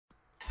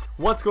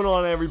What's going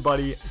on,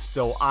 everybody?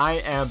 So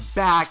I am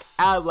back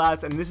at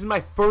last, and this is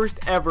my first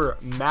ever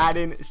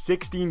Madden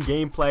 16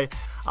 gameplay.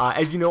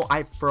 As you know,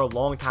 for a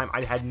long time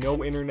I had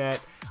no internet.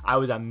 I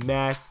was a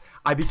mess.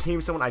 I became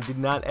someone I did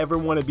not ever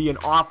want to be, an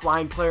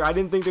offline player. I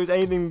didn't think there's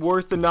anything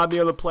worse than not being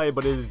able to play,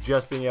 but it is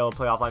just being able to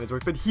play offline is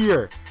worse. But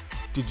here,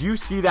 did you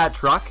see that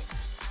truck?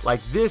 Like,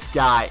 this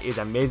guy is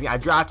amazing. I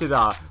drafted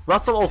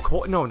Russell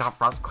Okoye. No, not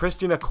Russell.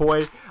 Christian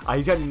Okoye.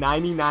 He's got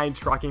 99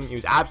 trucking. It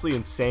was absolutely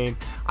insane.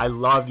 I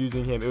loved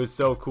using him. It was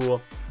so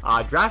cool.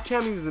 Draft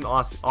Champions is an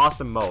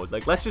awesome mode.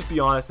 Like, let's just be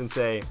honest and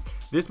say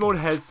this mode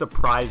has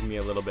surprised me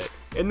a little bit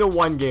in the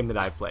one game that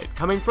I've played.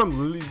 Coming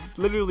from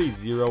literally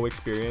zero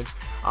experience,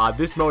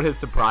 this mode has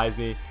surprised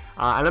me.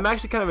 And I'm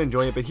actually kind of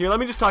enjoying it. But here, let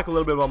me just talk a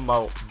little bit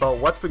about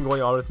what's been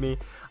going on with me.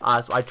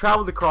 So I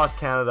traveled across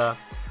Canada.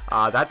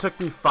 That took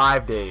me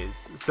 5 days.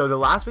 So the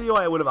last video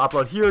I would have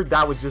uploaded here,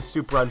 that was just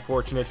super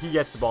unfortunate. He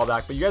gets the ball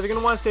back, but you guys are going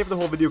to want to stay for the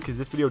whole video because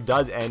this video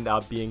does end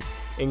up being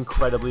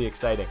incredibly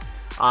exciting.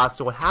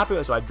 So what happened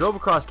was, I drove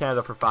across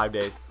Canada for 5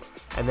 days,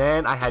 and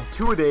then I had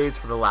 2 days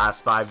for the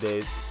last 5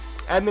 days,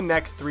 and the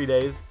next 3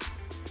 days,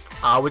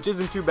 which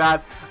isn't too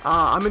bad.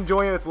 I'm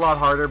enjoying it. It's a lot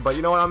harder, but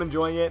you know what? I'm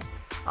enjoying it.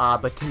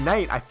 But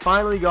tonight, I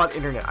finally got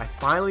internet. I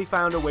finally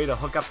found a way to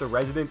hook up the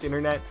residence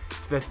internet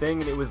to the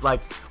thing, and it was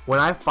like, when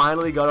I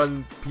finally got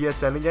on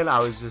PSN again, I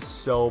was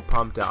just so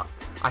pumped up.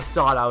 I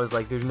saw it, I was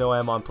like, there's no way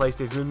I'm on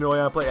PlayStation, there's no way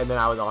I'm playing, and then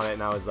I was on it,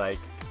 and I was like,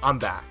 I'm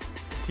back.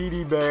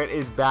 TDBarrett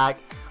is back.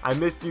 I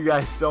missed you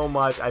guys so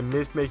much. I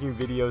missed making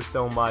videos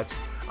so much.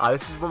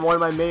 This is one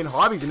of my main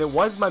hobbies, and it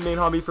was my main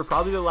hobby for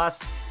probably the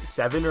last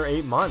 7 or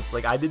 8 months.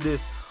 Like, I did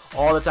this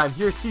all the time.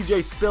 Here's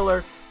CJ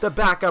Spiller, the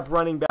backup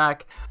running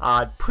back,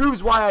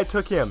 proves why I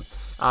took him.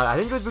 I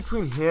think it was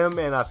between him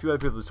and a few other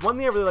people. So one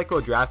thing I really like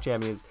about Draft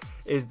Champions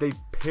is they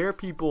pair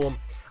people.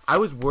 I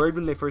was worried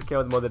when they first came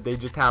out with the mode that they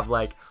just have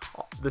like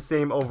the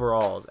same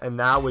overalls, and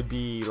that would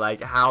be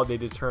like how they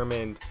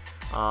determined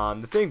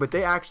the thing. But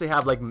they actually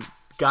have like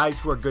guys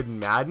who are good in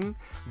Madden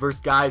versus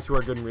guys who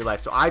are good in real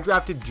life. So I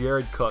drafted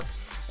Jared Cook,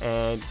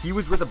 and he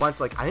was with a bunch,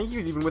 like I think he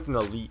was even with an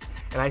elite,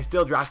 and I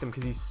still draft him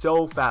because he's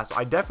so fast. So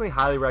I definitely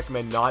highly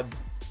recommend not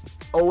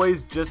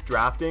always just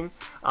drafting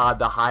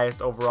the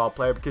highest overall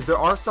player, because there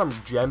are some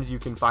gems you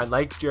can find,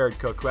 like Jared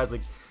Cook,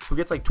 who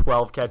gets like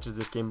 12 catches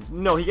this game.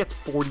 No, he gets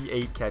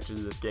 48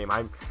 catches this game.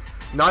 I'm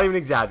not even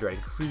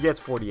exaggerating. He gets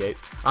 48.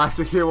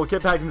 So here, we'll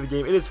get back into the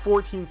game. It is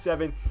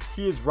 14-7.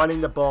 He is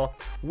running the ball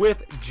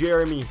with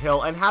Jeremy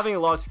Hill and having a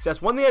lot of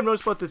success. One thing I've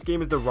noticed about this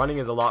game is the running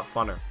is a lot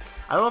funner.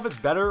 I don't know if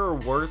it's better or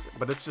worse,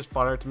 but it's just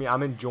funner to me.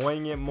 I'm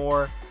enjoying it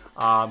more.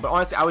 But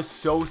honestly, I was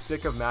so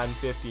sick of Madden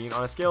 15.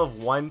 On a scale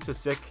of 1 to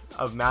sick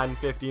of Madden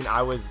 15,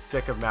 I was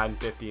sick of Madden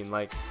 15.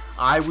 Like,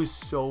 I was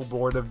so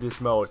bored of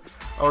this mode,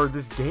 or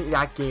this game,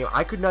 that game.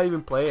 I could not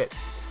even play it.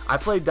 I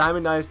played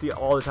Diamond Dynasty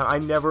all the time. I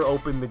never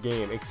opened the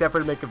game, except for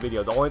to make a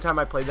video. The only time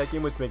I played that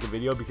game was to make a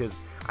video because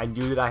I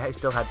knew that I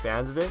still had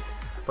fans of it.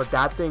 But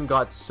that thing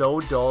got so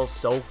dull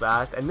so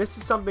fast, and this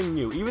is something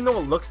new. Even though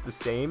it looks the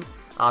same,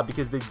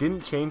 because they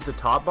didn't change the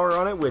top bar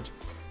on it, which,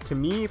 to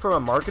me, from a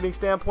marketing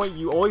standpoint,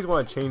 you always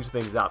want to change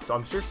things up. So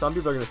I'm sure some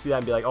people are going to see that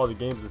and be like, oh, the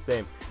game's the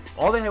same.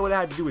 All they would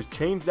have had to do was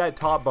change that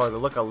top bar to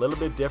look a little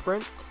bit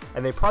different,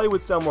 and they probably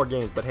would sell more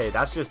games. But hey,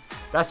 that's just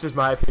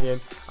my opinion.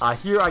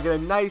 Here I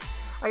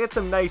get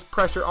some nice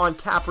pressure on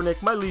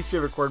Kaepernick, my least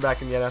favorite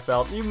quarterback in the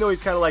NFL. Even though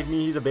he's kind of like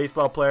me, he's a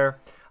baseball player.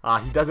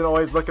 He doesn't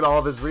always look at all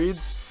of his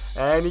reads,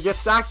 and he gets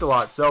sacked a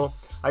lot. So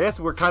I guess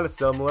we're kind of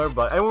similar,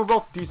 and we're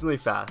both decently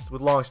fast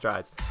with long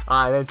strides.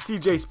 And then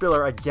CJ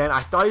Spiller again.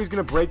 I thought he was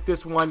going to break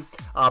this one,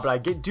 but I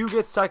do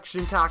get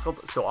section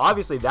tackled. So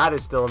obviously that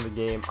is still in the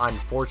game,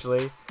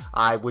 unfortunately.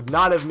 I would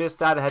not have missed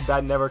that had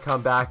that never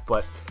come back,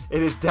 but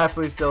it is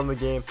definitely still in the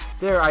game.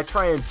 There, I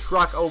try and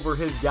truck over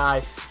his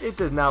guy. It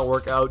does not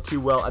work out too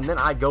well. And then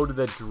I go to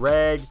the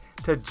drag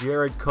to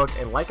Jared Cook.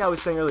 And like I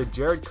was saying earlier,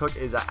 Jared Cook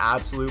is an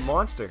absolute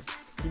monster.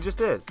 He just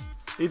is.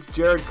 It's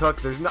Jared Cook.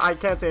 I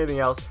can't say anything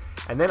else.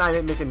 And then I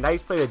make a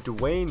nice play to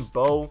Dwayne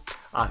Bowe,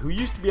 who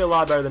used to be a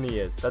lot better than he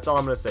is. That's all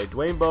I'm going to say.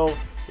 Dwayne Bowe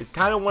is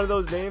kind of one of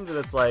those names that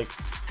it's like,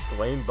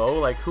 Dwayne Bowe?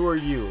 Like, who are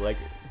you? Like,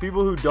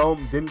 people who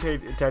didn't pay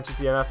attention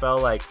to the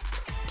NFL like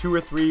 2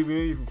 or 3,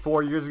 maybe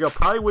 4 years ago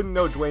probably wouldn't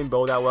know Dwayne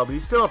Bowe that well, but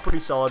he's still a pretty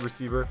solid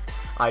receiver.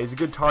 He's a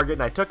good target,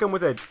 and I took him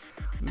with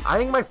I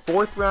think my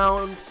 4th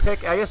round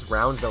pick. I guess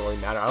rounds don't really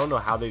matter. I don't know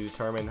how they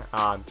determine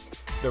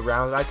the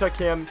rounds. I took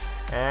him,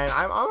 and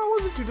I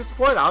wasn't too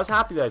disappointed. I was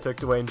happy that I took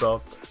Dwayne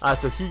Bowe.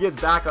 So he gets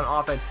back on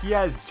offense. He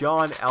has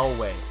John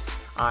Elway.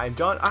 And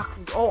John,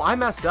 I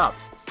messed up.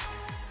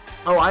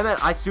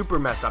 I super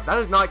messed up. That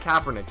is not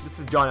Kaepernick. This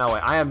is John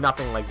Elway. I am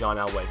nothing like John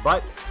Elway,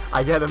 but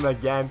I get him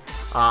again.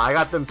 I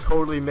got them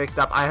totally mixed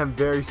up. I am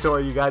very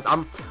sorry, you guys.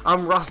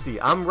 I'm rusty.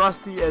 I'm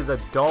rusty as a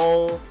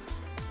dull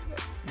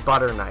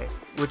butter knife,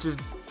 which is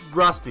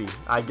rusty,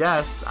 I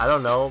guess. I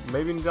don't know.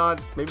 Maybe not.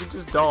 Maybe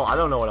just dull. I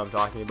don't know what I'm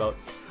talking about.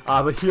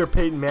 But here,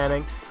 Peyton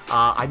Manning.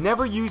 I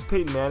never use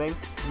Peyton Manning,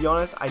 to be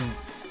honest. I'm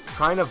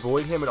trying to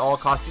avoid him at all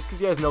costs just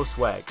because he has no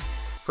swag.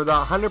 For the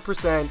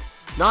 100%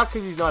 Not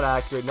because he's not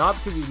accurate, not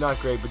because he's not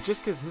great, but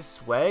just because his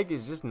swag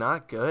is just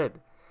not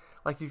good.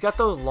 Like, he's got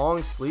those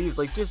long sleeves.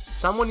 Like, just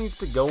someone needs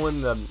to go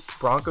in the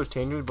Broncos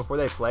changing rooms before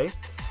they play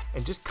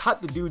and just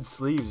cut the dude's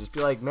sleeves. Just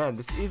be like, man,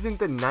 this isn't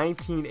the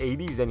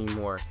 1980s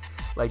anymore.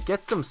 Like,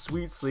 get some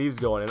sweet sleeves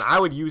going, and I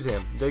would use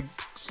him. They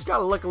just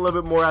gotta look a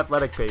little bit more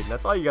athletic, Peyton.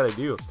 That's all you gotta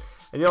do.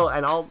 And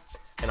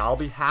I'll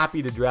be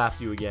happy to draft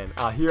you again.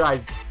 Here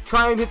I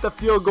try and hit the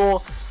field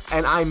goal,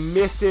 and I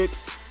miss it.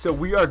 So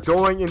we are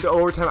going into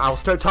overtime. I'll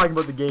start talking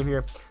about the game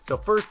here. So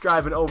first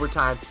drive in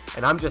overtime,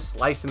 and I'm just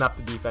slicing up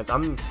the defense.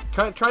 I'm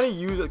trying to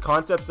use the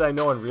concepts that I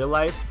know in real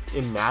life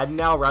in Madden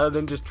now, rather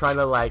than just trying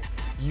to like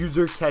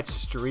user catch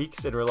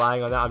streaks and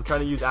relying on that. I'm trying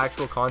to use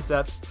actual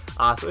concepts.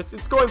 So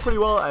it's going pretty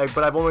well,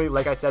 but I've only,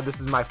 like I said, this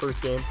is my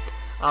first game.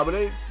 But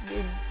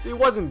it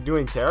wasn't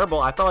doing terrible.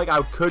 I felt like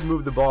I could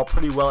move the ball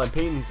pretty well, and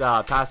Peyton's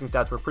passing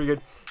stats were pretty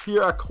good.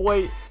 Here,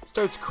 Okoye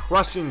starts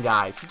crushing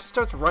guys. He just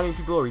starts running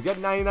people over. He's got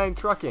 99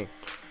 trucking.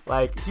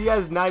 Like, he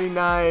has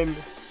 99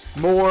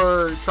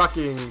 more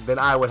trucking than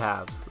I would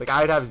have. Like,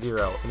 I'd have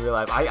 0 in real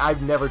life.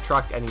 I've never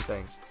trucked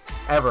anything,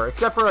 ever,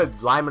 except for a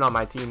lineman on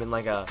my team in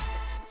like a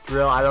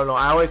drill. I don't know.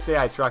 I always say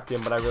I trucked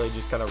him, but I really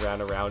just kind of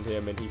ran around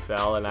him and he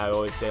fell, and I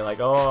always say like,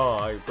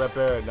 oh, Brett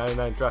Barrett,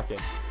 99 trucking.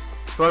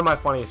 It's one of my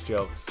funniest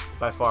jokes,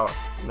 by far.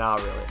 Not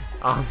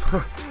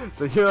really.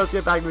 So here, let's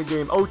get back to the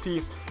game.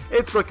 OT,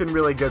 it's looking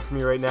really good for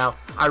me right now.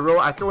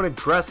 I throw an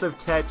aggressive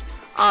catch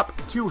up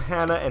to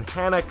Hannah, and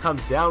Hannah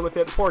comes down with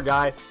it. Poor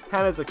guy.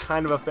 Hannah's a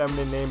kind of a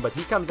feminine name, but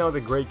he comes down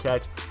with a great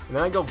catch. And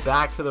then I go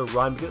back to the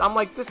run because I'm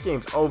like, this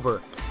game's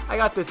over. I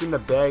got this in the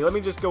bag. Let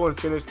me just go and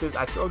finish this.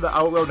 I throw the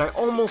out road, and I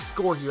almost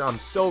score here. I'm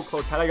so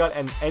close. Had I got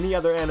any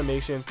other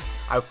animation,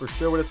 I for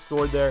sure would have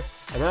scored there.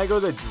 And then I go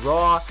to the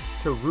draw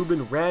to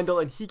Ruben Randall,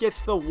 and he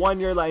gets the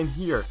 1-yard line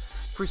here.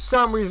 For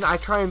some reason, I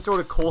try and throw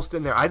to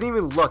Colston there. I didn't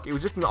even look. It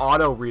was just an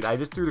auto read. I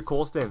just threw to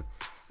Colston.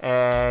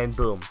 And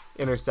boom,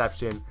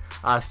 interception.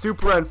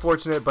 Super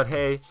unfortunate, but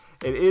hey,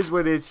 it is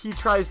what it is. He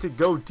tries to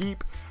go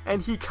deep,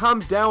 and he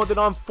comes down with it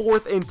on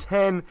 4th and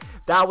 10.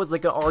 That was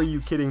like a "are you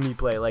kidding me"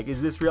 play. Like,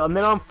 is this real? And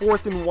then on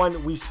 4th and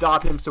 1, we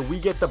stop him, so we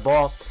get the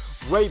ball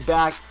right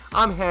back.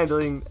 I'm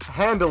handling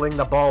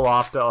the ball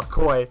off to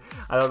Okoye.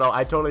 I don't know.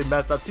 I totally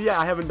messed up. See,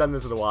 I haven't done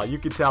this in a while. You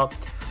can tell.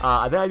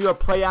 Then I do a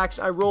play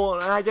action. I roll,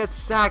 and I get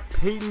sacked.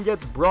 Peyton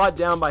gets brought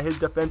down by his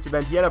defensive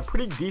end. He had a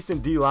pretty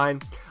decent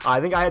D-line.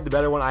 I think I had the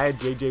better one. I had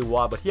J.J.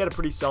 Watt, but he had a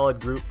pretty solid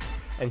group.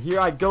 And here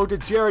I go to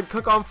Jared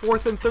Cook on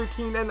 4th and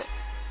 13, and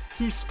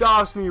he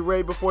stops me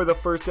right before the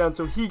first down,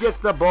 so he gets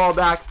the ball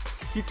back.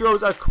 He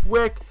throws a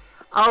quick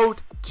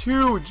out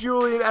to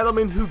Julian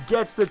Edelman, who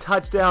gets the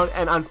touchdown,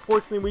 and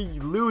unfortunately we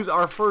lose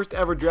our first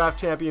ever draft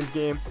champions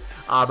game.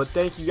 But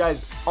thank you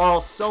guys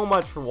all so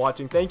much for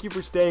watching. Thank you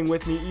for staying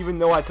with me, even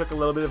though I took a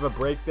little bit of a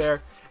break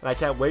there, and I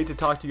can't wait to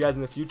talk to you guys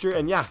in the future.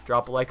 And yeah,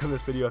 drop a like on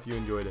this video if you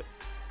enjoyed it.